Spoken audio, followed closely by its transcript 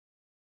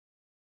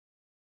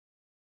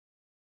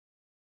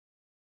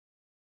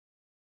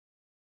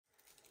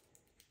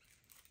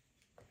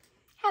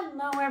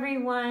Hello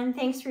everyone,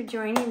 thanks for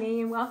joining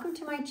me and welcome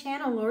to my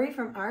channel, Lori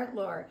from Art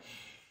Lore.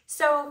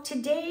 So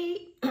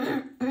today,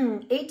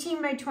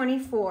 18 by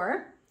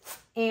 24,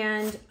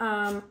 and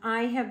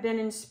I have been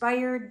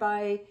inspired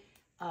by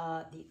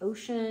the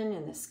ocean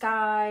and the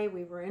sky.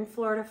 We were in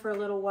Florida for a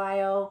little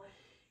while.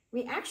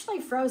 We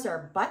actually froze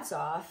our butts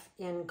off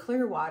in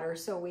Clearwater,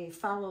 so we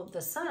followed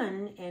the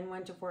sun and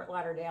went to Fort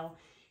Lauderdale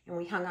and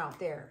we hung out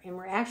there. And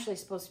we're actually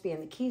supposed to be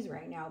in the Keys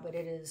right now, but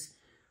it is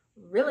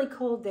really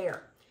cold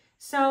there.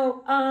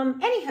 So,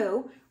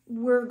 anywho,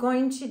 we're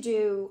going to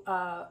do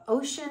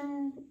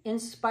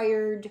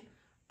ocean-inspired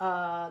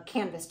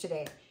canvas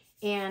today.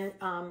 And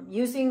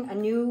using a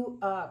new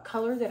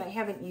color that I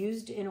haven't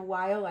used in a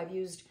while. I've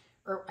used,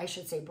 or I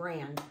should say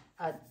brand,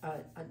 a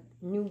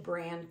new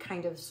brand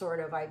kind of, sort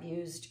of. I've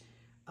used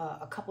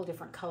a couple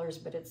different colors,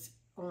 but it's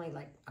only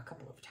like a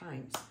couple of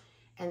times.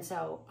 And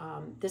so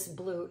this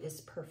blue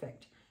is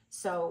perfect.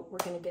 So we're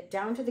going to get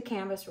down to the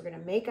canvas. We're going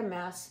to make a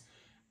mess.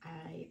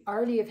 I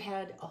already have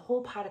had a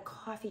whole pot of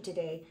coffee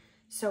today.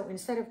 So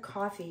instead of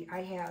coffee,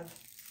 I have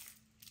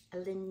a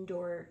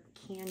Lindor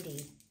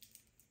candy.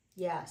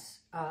 Yes,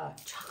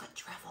 chocolate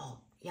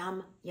truffle.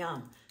 Yum,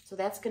 yum. So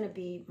that's going to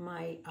be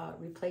my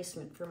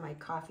replacement for my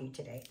coffee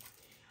today.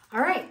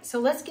 All right,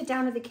 so let's get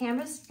down to the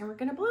canvas and we're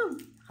going to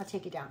bloom. I'll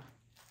take you down.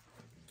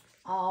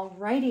 All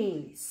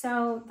righty.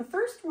 So the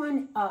first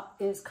one up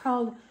is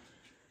called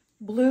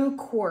Blue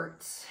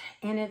Quartz,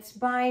 and it's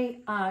by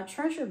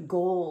Treasure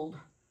Gold.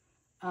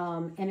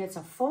 And it's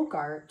a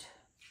Folkart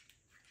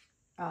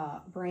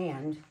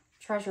brand,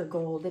 Treasure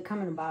Gold. They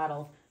come in a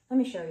bottle. Let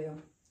me show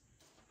you.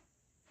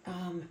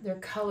 Their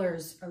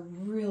colors are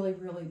really,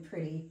 really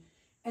pretty.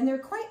 And they're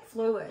quite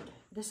fluid.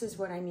 This is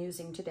what I'm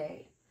using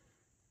today.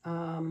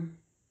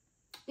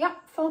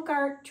 Yep,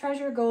 Folkart,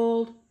 Treasure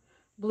Gold,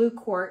 Blue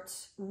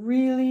Quartz.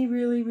 Really,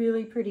 really,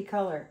 really pretty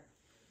color.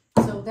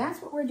 So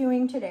that's what we're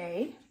doing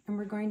today. And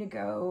we're going to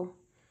go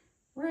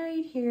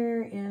right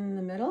here in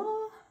the middle.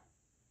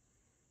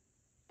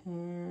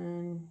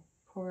 And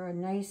pour a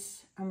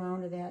nice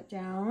amount of that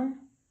down.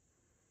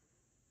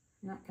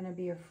 I'm not going to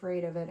be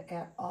afraid of it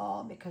at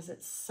all because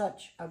it's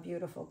such a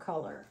beautiful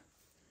color.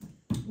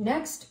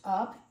 Next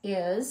up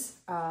is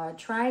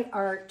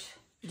DecoArt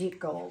Deep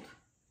Gold.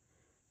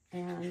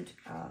 And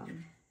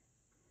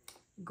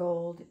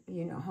gold,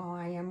 you know how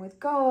I am with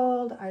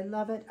gold. I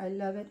love it, I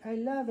love it, I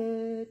love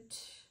it.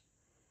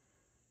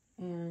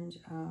 And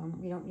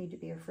we don't need to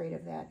be afraid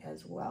of that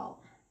as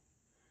well.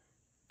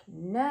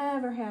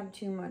 Never have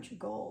too much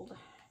gold.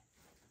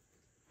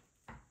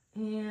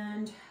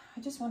 And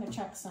I just want to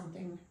check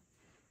something.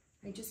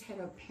 I just had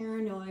a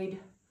paranoid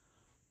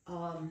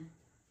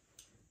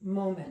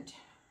moment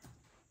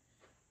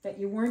that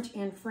you weren't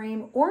in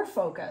frame or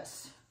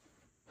focus.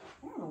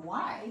 I don't know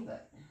why,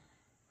 but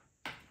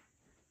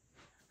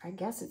I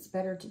guess it's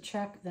better to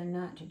check than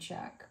not to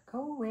check.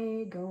 Go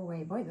away, go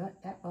away. Boy,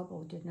 that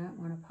bubble did not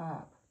want to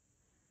pop.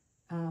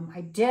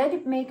 I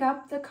did make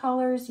up the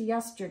colors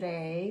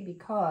yesterday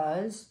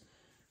because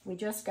we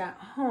just got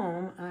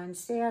home on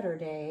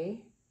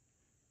Saturday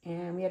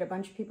and we had a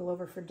bunch of people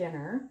over for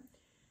dinner.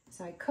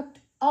 So I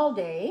cooked all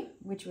day,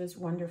 which was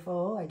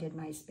wonderful. I did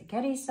my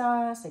spaghetti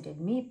sauce, I did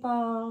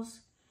meatballs,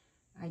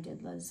 I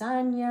did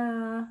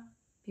lasagna,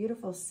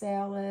 beautiful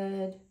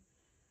salad.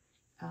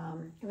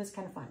 It was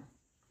kind of fun.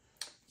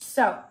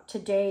 So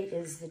today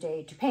is the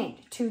day to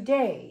paint.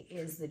 Today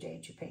is the day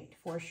to paint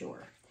for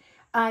sure.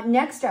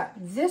 Next up,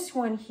 this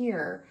one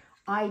here,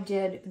 I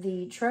did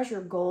the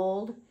Treasure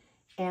Gold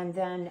and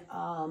then,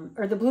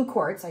 or the Blue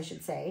Quartz, I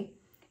should say.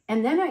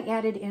 And then I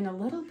added in a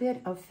little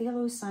bit of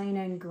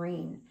Phthlocyanine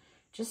Green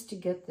just to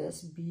get this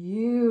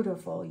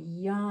beautiful,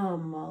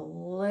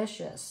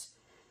 yum-malicious,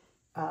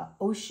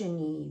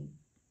 oceany,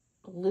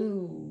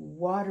 blue,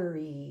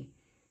 watery,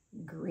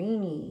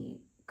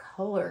 greeny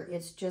color.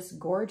 It's just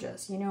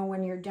gorgeous. You know,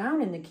 when you're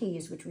down in the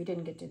Keys, which we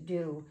didn't get to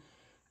do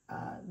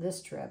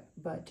this trip,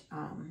 but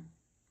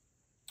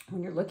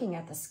when you're looking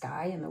at the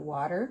sky and the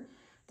water,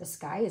 the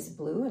sky is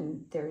blue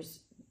and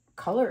there's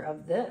color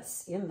of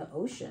this in the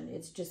ocean.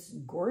 It's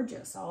just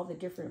gorgeous, all the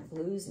different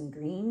blues and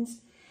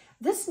greens.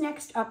 This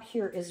next up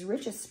here is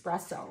Rich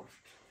Espresso.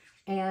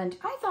 And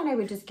I thought I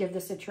would just give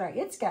this a try.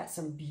 It's got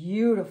some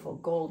beautiful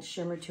gold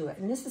shimmer to it.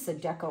 And this is a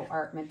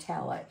DecoArt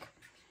Metallic.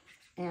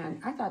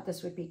 And I thought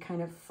this would be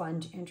kind of fun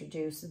to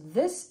introduce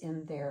this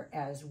in there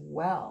as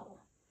well.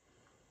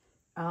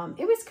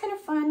 It was kind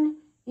of fun,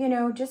 you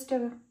know, just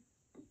to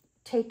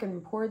take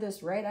and pour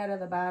this right out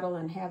of the bottle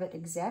and have it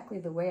exactly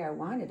the way I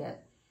wanted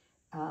it.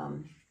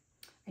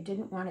 I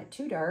didn't want it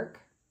too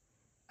dark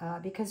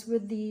because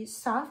with the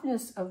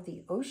softness of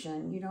the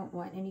ocean, you don't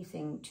want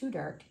anything too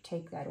dark to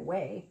take that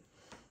away.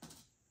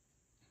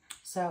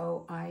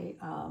 So I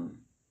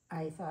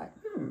thought,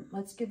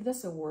 let's give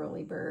this a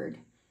whirly bird.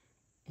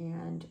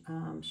 And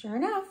sure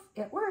enough,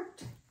 it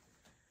worked.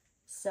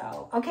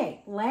 So,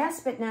 okay,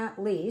 last but not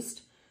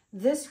least,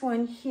 this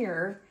one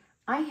here,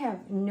 I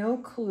have no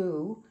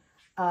clue,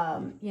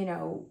 you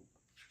know,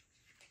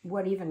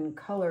 what even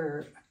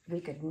color we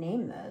could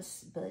name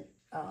this, but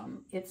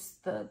it's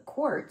the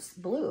Quartz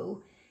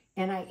blue,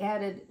 and I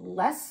added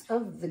less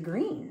of the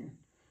green.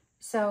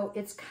 So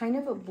it's kind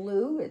of a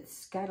blue.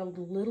 It's got a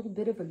little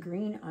bit of a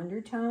green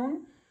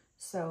undertone.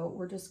 So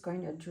we're just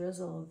going to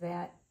drizzle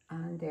that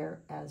on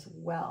there as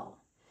well.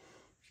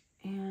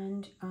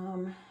 And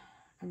I'm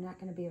not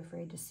going to be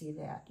afraid to see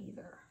that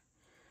either.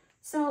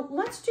 So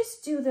let's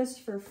just do this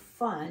for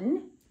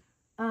fun.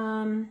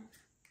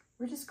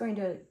 We're just going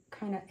to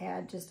kind of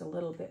add just a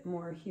little bit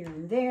more here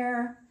and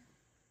there.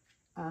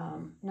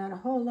 Not a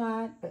whole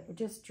lot, but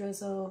just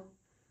drizzle,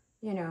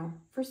 you know,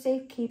 for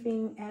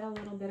safekeeping, add a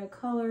little bit of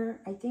color.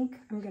 I think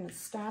I'm going to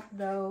stop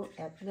though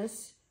at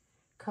this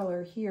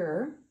color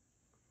here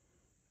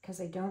because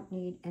I don't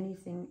need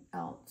anything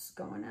else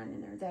going on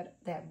in there.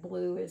 That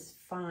blue is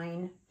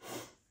fine.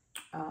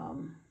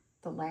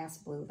 The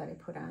last blue that I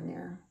put on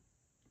there,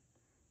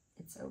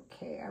 it's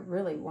okay. I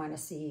really want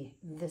to see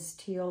this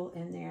teal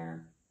in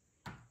there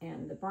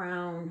and the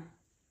brown.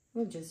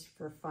 We'll just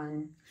for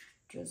fun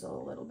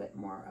drizzle a little bit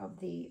more of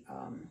the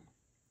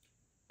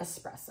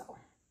espresso.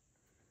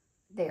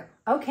 There.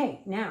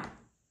 Okay, now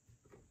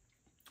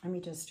let me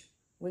just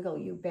wiggle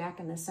you back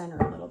in the center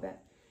a little bit.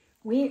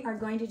 We are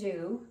going to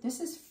do, this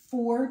is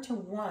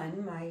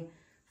 4:1. My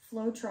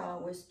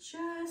floetrol was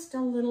just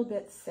a little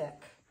bit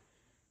thick.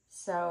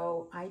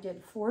 So I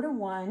did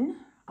 4:1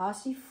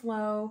 Aussie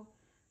Flow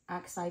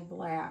Oxide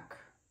Black.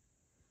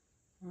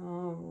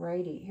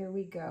 Alrighty, here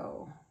we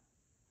go.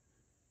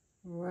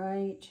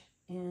 Right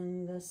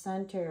in the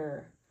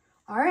center.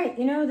 All right,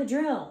 you know the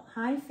drill.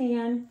 High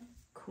fan,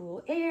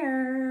 cool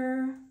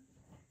air.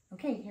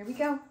 Okay, here we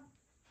go.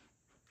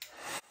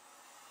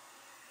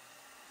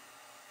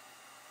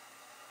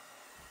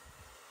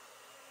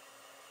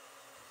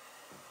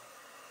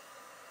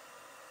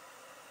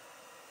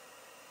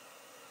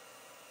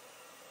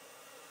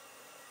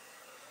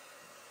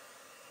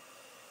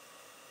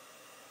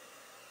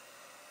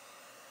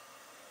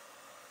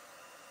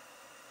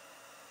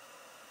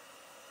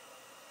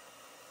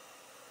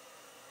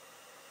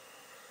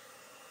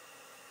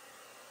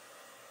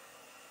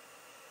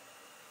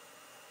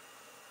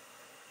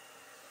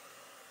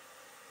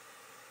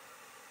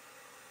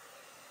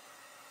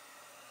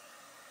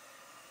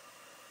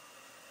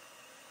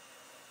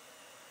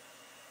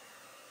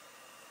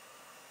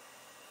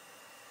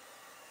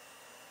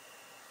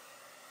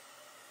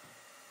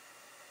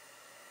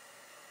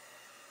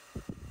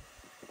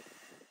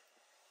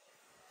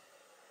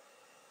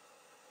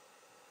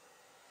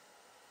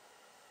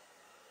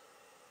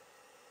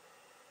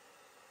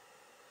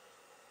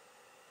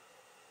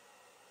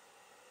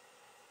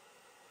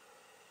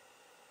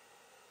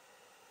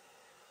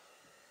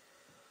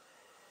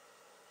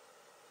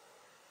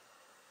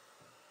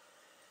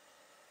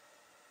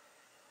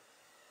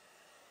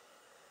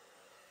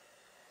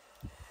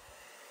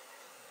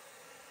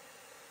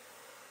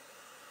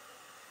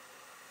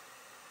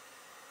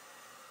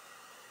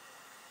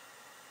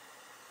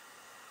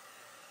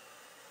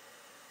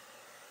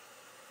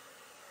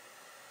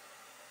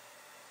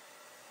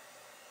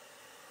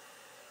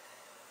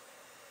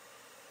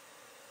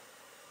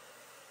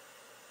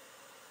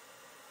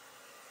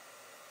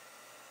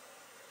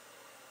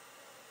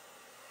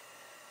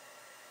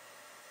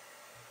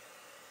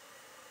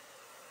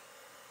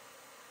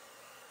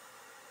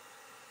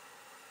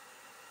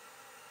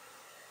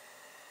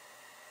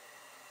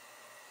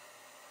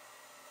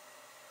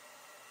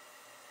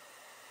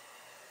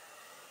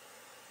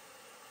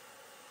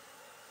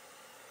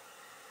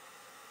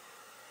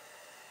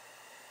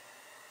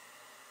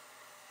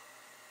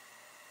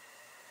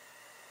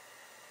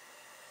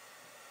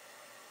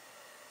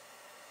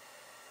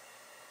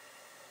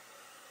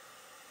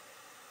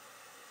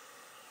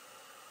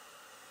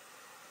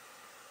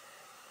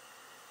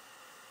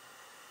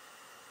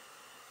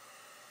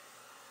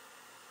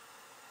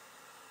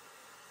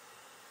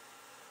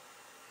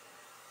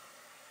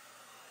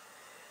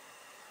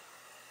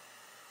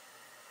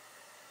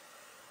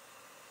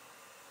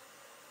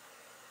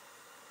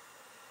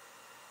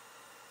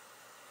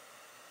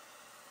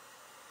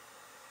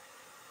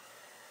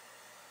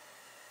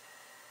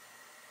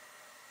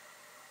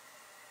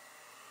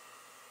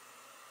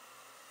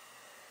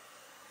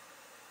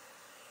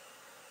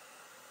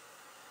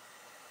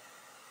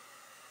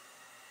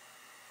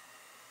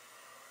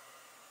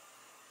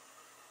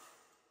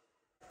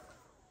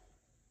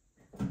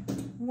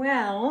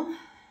 Well,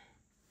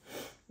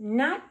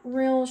 not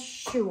real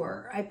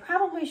sure. I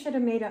probably should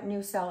have made up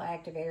new cell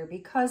activator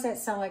because that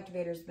cell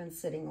activator's been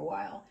sitting a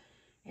while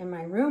and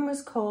my room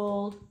was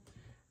cold.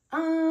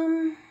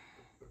 I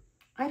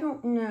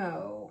don't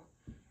know.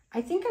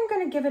 I think I'm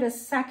going to give it a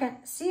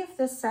second, see if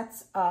this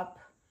sets up,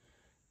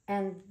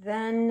 and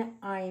then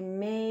I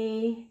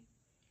may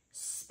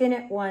spin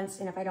it once,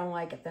 and if I don't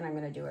like it, then I'm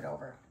going to do it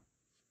over.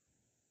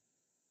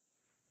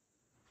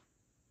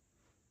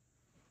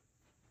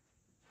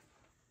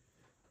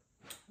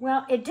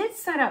 Well, it did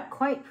set up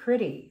quite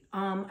pretty.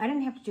 I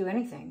didn't have to do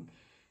anything.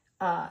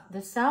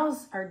 The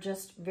cells are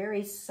just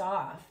very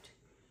soft.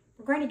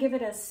 We're going to give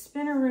it a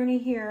spin-a-rooney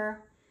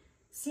here,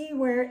 see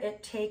where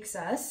it takes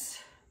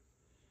us.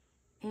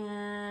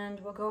 And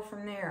we'll go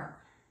from there.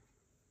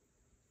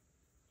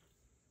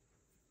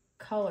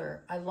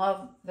 Color, I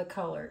love the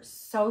colors.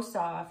 So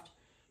soft,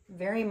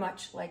 very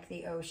much like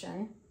the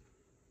ocean.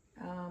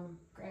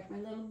 Grab my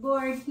little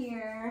board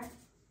here.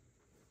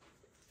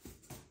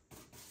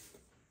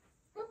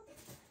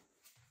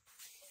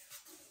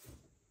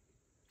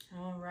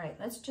 All right,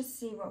 let's just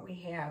see what we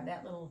have.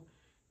 That little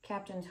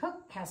captain's hook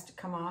has to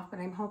come off, but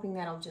I'm hoping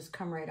that'll just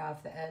come right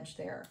off the edge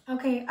there.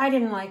 Okay, I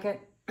didn't like it.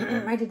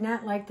 I did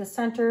not like the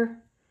center.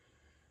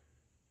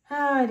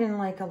 I didn't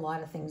like a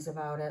lot of things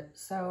about it.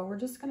 So we're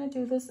just gonna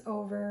do this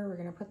over. We're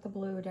gonna put the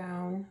blue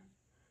down.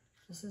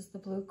 This is the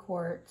blue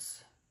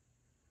quartz.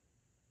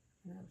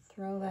 I'm gonna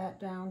throw that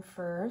down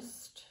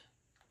first.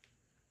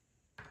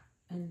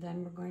 And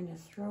then we're going to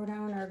throw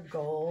down our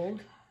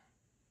gold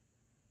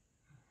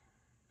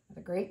with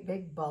a great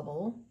big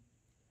bubble.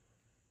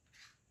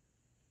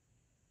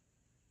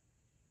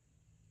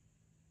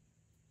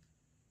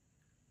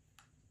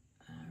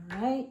 All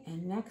right,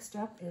 and next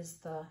up is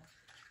the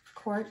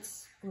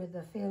quartz with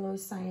the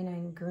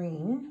Phthlocyanine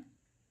Green.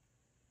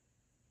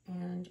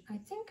 And I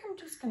think I'm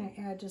just going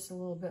to add just a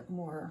little bit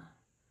more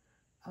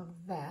of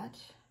that.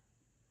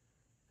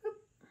 Oop.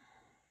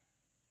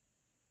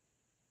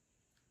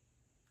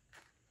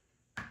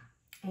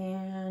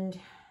 And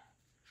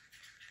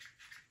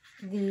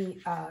the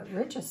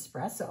rich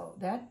espresso,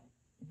 that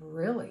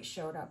really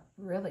showed up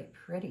really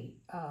pretty.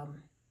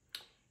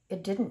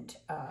 It didn't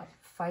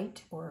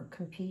fight or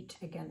compete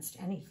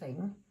against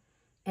anything.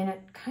 And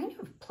it kind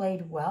of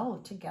played well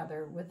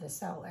together with the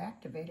cell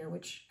activator,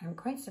 which I'm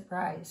quite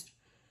surprised.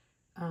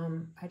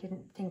 I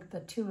didn't think the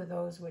two of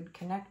those would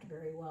connect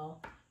very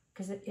well,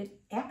 because it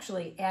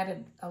actually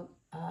added,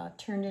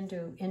 turned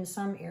into, in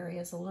some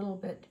areas, a little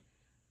bit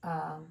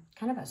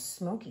kind of a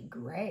smoky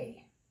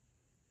gray.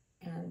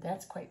 And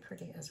that's quite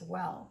pretty as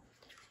well.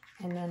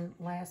 And then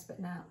last but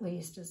not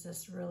least is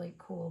this really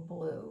cool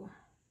blue.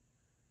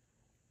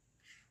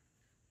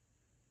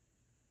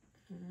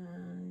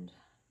 And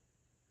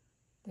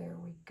there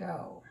we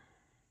go.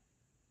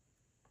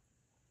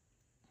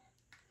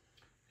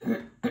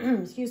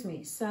 Excuse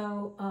me.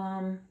 So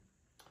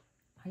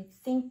I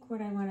think what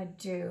I want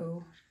to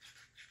do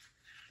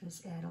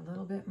is add a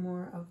little bit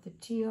more of the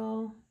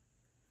teal.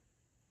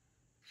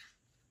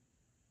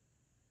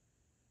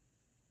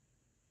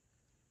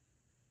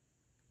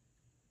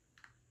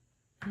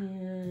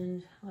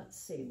 And let's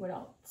see, what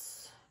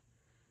else?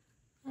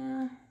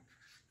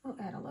 We'll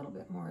add a little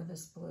bit more of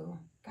this blue.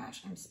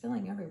 Gosh, I'm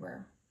spilling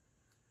everywhere.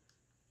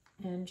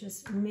 And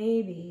just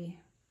maybe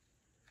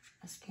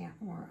a scant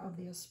more of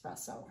the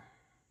espresso.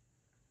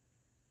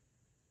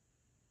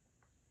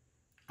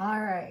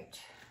 All right.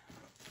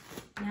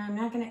 Now I'm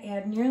not going to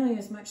add nearly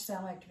as much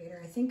cell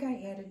activator. I think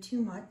I added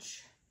too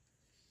much.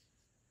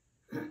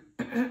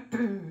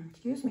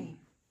 Excuse me.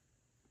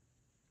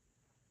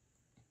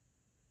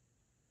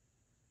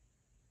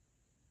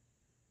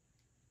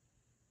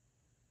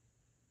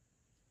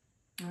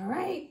 All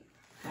right,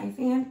 high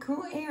fan,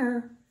 cool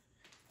air.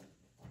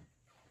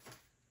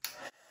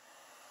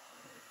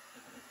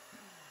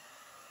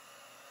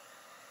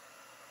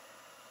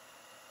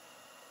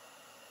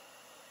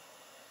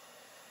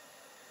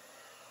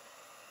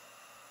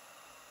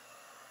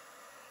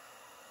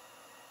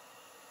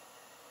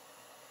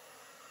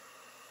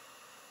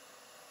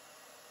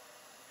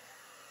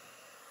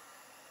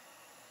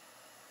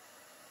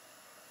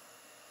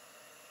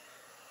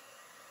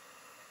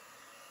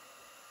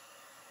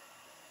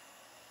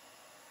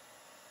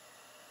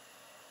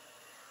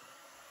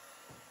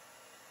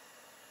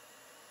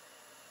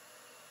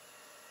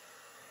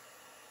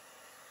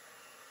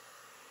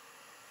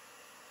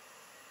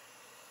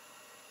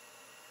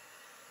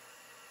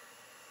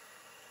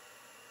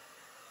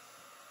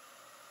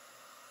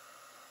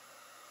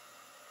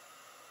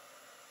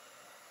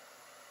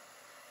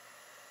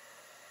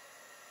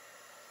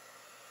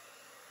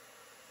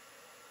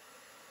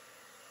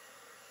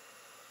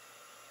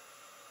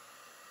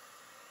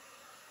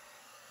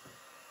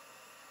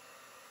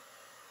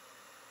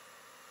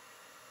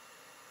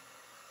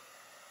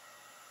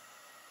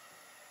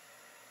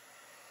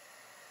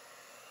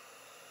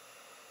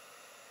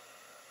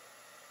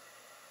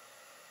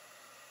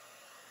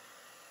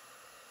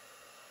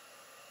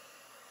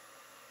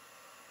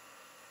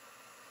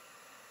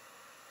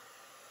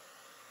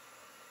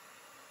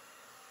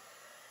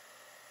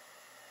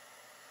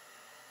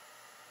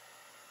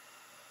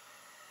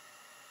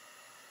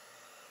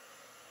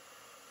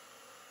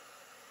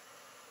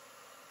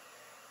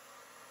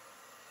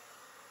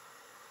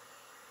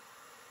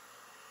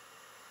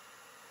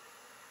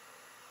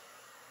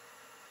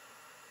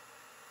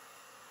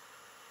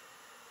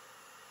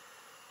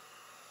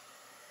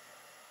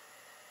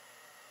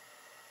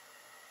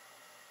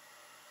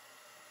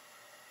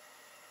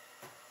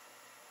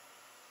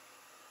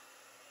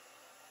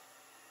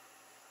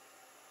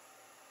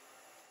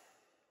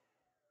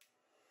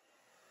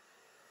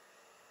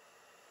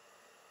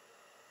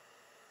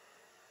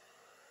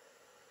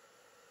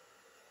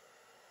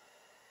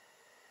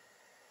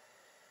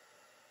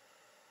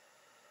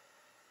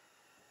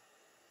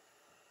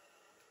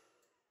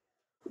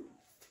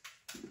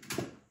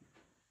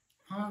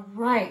 All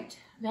right,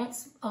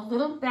 that's a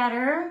little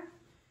better.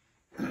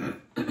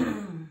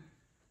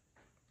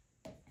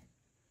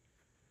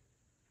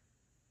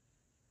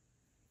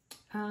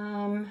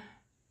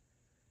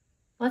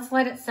 Let's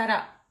let it set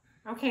up.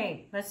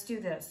 Okay, let's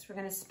do this. We're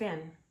gonna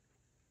spin.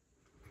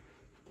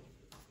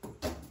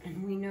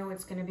 And we know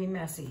it's gonna be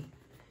messy.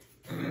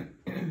 And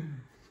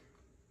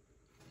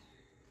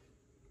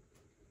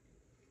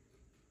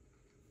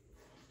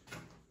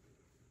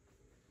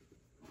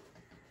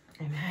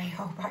I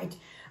hope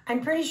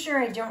I'm pretty sure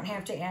I don't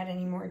have to add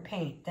any more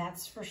paint,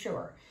 that's for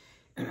sure.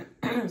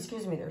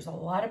 Excuse me, there's a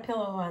lot of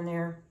pillow on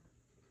there.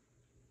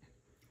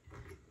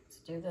 Let's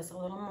do this a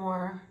little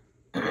more.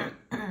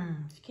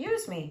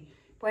 Excuse me.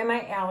 Boy,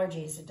 my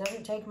allergies. It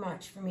doesn't take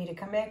much for me to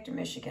come back to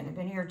Michigan. I've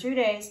been here 2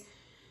 days,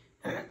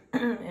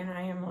 and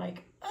I am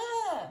like,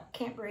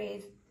 can't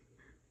breathe.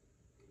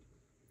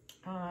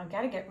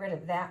 Got to get rid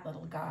of that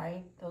little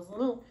guy. Those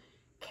little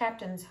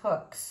captain's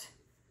hooks.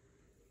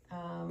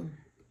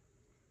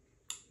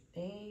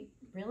 They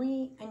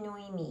really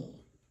annoy me.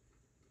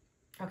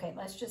 Okay,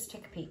 let's just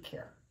take a peek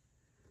here.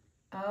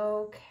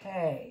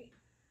 Okay.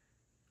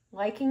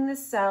 Liking the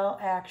cell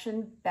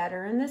action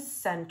better in the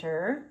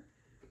center.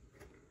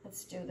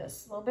 Let's do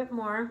this a little bit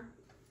more.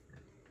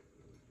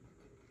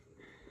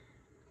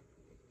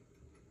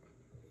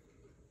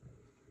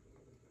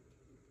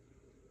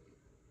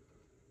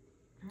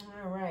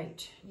 All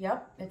right,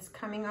 yep, it's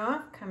coming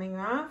off, coming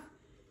off.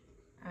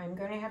 I'm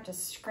going to have to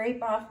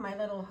scrape off my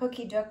little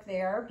hooky duck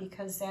there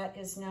because that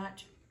is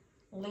not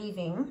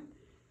leaving.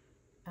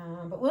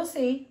 But we'll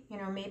see, you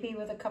know, maybe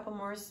with a couple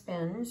more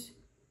spins,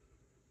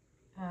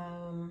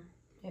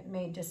 it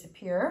may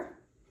disappear.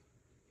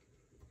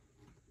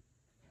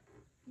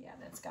 Yeah,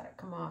 that's got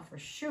to come off for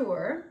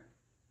sure.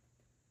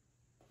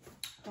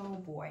 Oh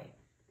boy,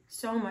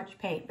 so much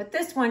paint. But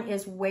this one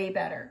is way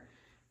better.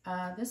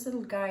 This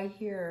little guy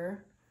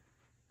here,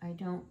 I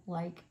don't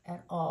like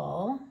at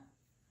all.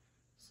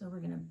 So we're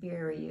going to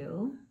bury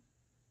you.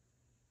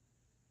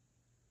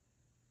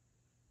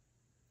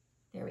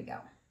 There we go.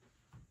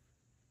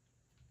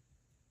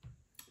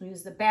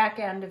 Use the back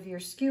end of your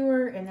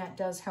skewer, and that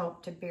does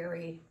help to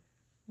bury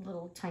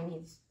little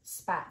tiny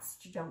spots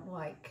you don't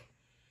like.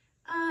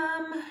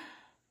 I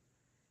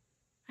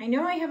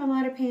know I have a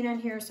lot of paint on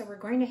here, so we're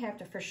going to have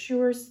to for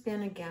sure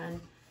spin again.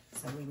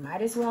 So we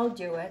might as well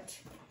do it.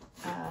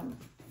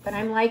 But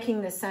I'm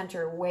liking the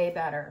center way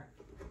better.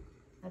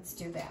 Let's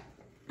do that.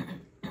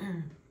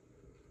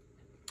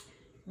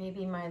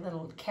 Maybe my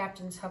little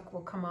captain's hook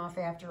will come off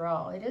after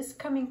all. It is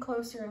coming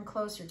closer and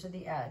closer to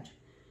the edge.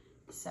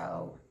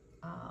 So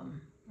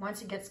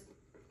once it gets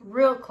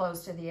real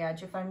close to the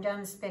edge, if I'm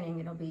done spinning,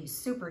 it'll be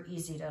super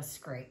easy to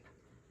scrape.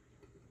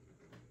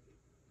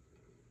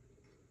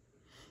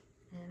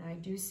 And I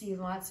do see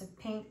lots of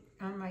paint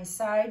on my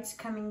sides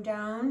coming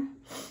down.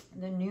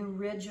 The new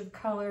ridge of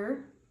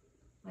color,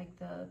 like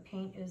the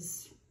paint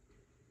is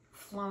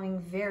flowing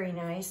very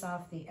nice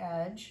off the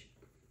edge.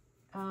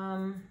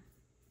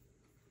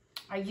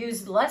 I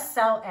used less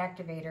cell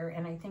activator,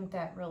 and I think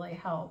that really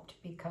helped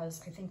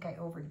because I think I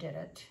overdid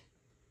it.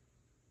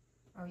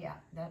 Oh yeah,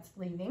 that's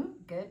leaving.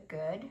 Good,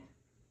 good.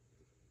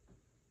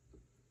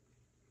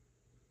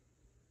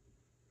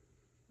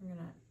 I'm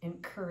gonna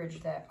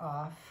encourage that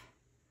off.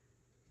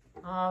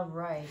 All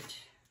right.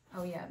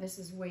 Oh yeah, this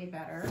is way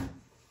better.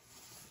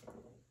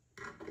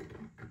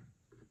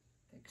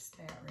 Fix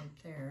that right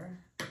there.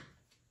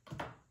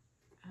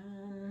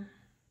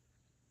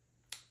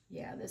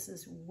 Yeah, this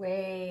is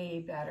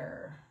way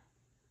better.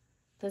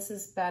 This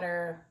is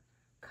better.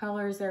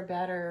 Colors are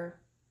better.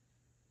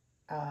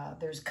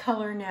 There's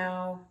color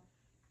now.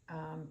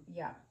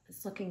 Yeah,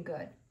 it's looking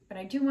good. But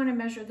I do want to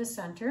measure the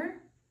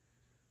center.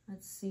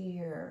 Let's see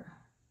here.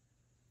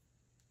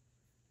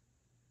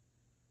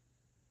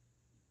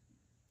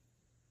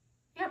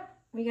 Yep,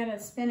 we got to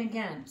spin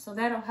again. So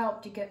that'll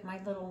help to get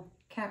my little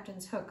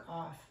captain's hook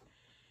off.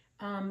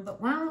 But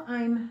while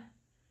I'm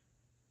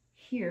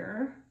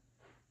here,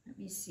 let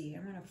me see.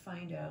 I'm going to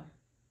find a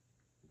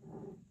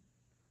little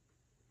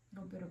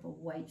bit of a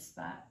white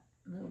spot,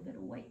 a little bit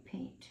of white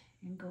paint,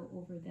 and go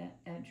over that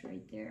edge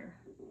right there.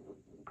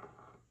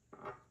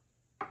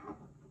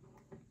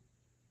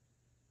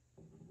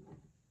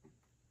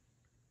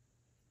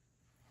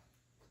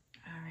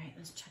 All right,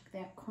 let's check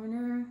that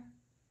corner.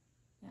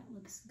 That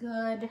looks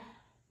good.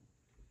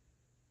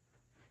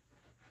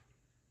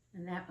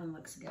 And that one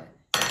looks good.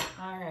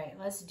 All right,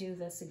 let's do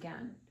this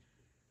again.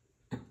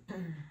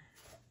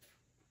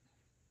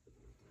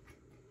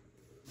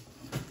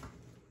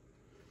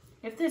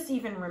 If this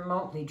even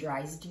remotely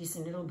dries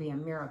decent, it'll be a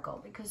miracle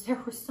because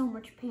there was so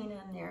much paint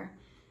on there.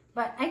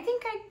 But I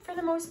think for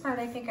the most part,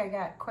 I think I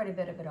got quite a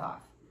bit of it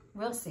off.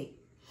 We'll see.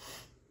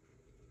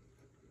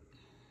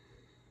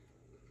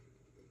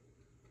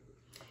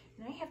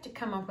 And I have to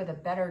come up with a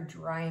better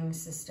drying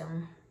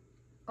system.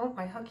 Oh,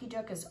 my hooky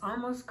duck is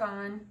almost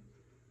gone.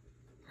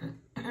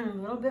 A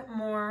little bit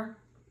more.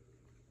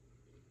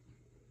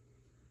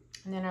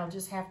 And then I'll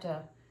just have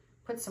to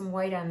put some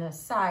white on the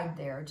side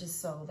there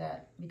just so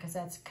that, because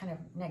that's kind of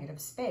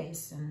negative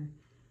space and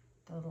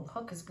The little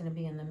hook is going to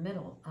be in the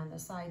middle on the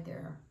side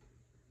there,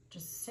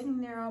 just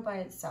sitting there all by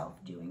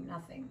itself doing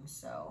nothing,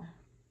 so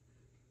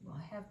will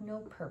have no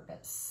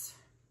purpose.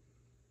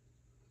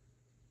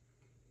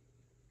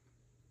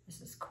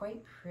 This is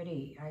quite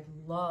pretty. I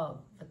love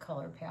the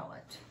color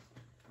palette.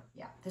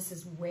 Yeah, this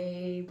is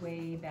way,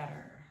 way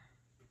better.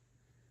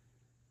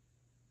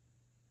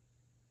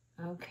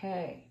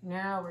 Okay,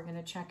 now we're going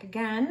to check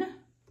again.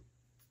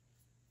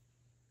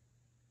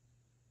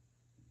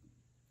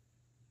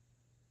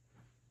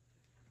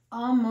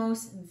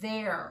 Almost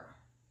there.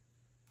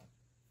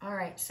 All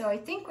right, so I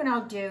think what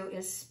I'll do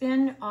is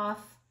spin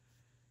off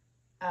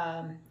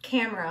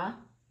camera,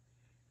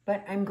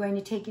 but I'm going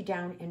to take you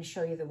down and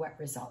show you the wet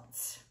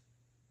results.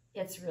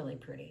 It's really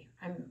pretty.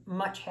 I'm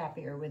much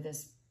happier with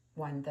this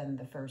one than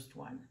the first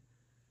one.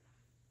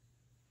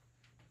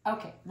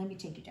 Okay, let me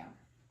take you down.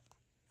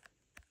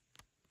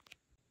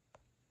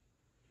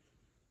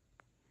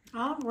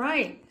 All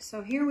right,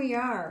 so here we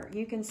are.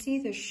 You can see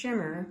the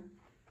shimmer.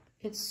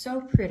 It's so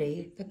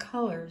pretty. The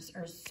colors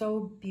are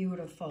so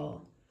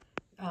beautiful.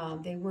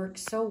 They work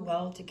so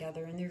well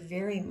together, and they're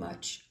very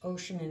much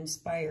ocean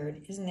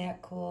inspired. Isn't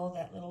that cool?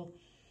 That little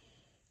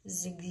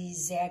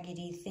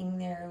ziggy-zaggedy thing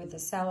there with the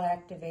cell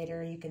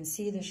activator. You can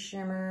see the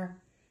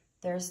shimmer.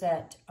 There's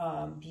that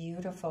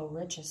beautiful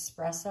rich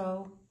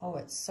espresso. Oh,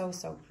 it's so,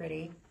 so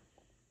pretty.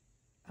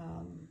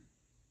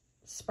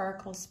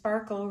 Sparkle,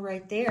 sparkle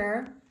right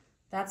there.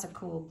 That's a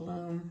cool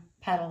bloom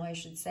petal, I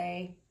should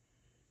say.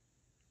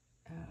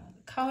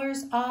 The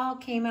colors all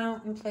came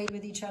out and played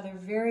with each other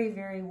very,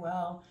 very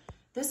well.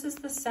 This is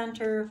the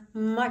center,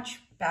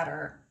 much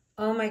better.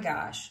 Oh my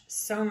gosh,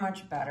 so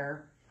much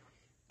better.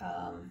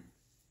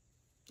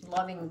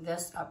 Loving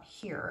this up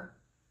here.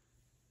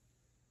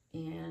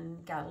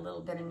 And got a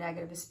little bit of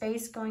negative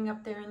space going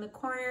up there in the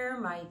corner.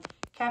 My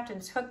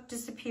captain's hook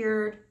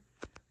disappeared.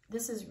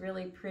 This is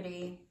really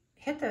pretty.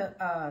 Hit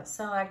the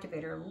cell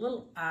activator a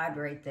little odd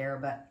right there,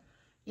 but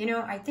you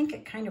know, I think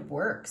it kind of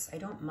works. I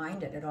don't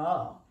mind it at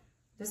all.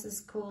 This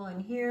is cool in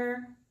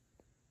here.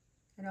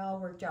 It all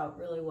worked out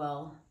really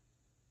well.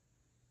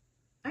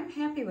 I'm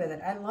happy with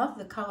it. I love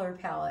the color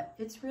palette.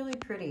 It's really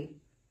pretty.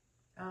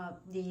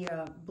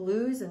 The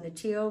blues and the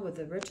teal with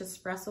the rich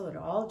espresso, it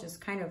all just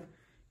kind of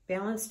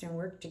balanced and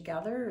worked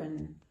together,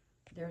 and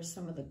there's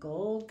some of the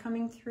gold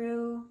coming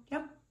through.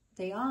 Yep,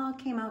 they all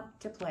came out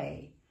to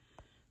play.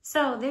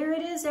 So there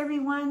it is,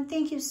 everyone.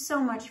 Thank you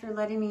so much for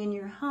letting me in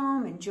your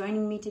home and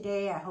joining me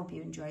today. I hope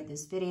you enjoyed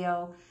this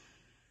video.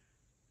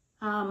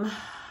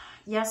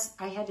 Yes,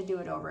 I had to do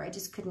it over. I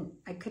just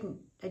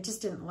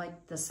didn't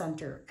like the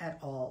center at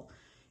all.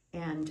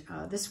 And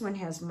this one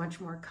has much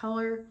more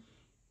color,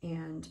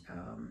 and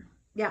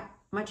yeah,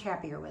 much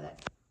happier with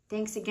it.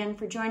 Thanks again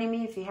for joining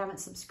me. If you haven't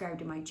subscribed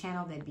to my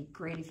channel, that'd be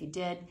great if you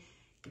did.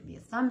 Give me a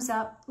thumbs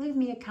up, leave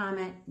me a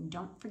comment, and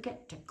don't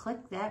forget to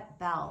click that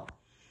bell.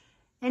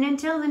 And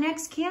until the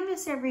next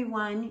canvas,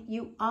 everyone,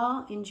 you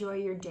all enjoy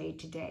your day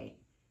today.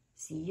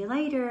 See you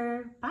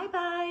later.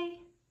 Bye-bye.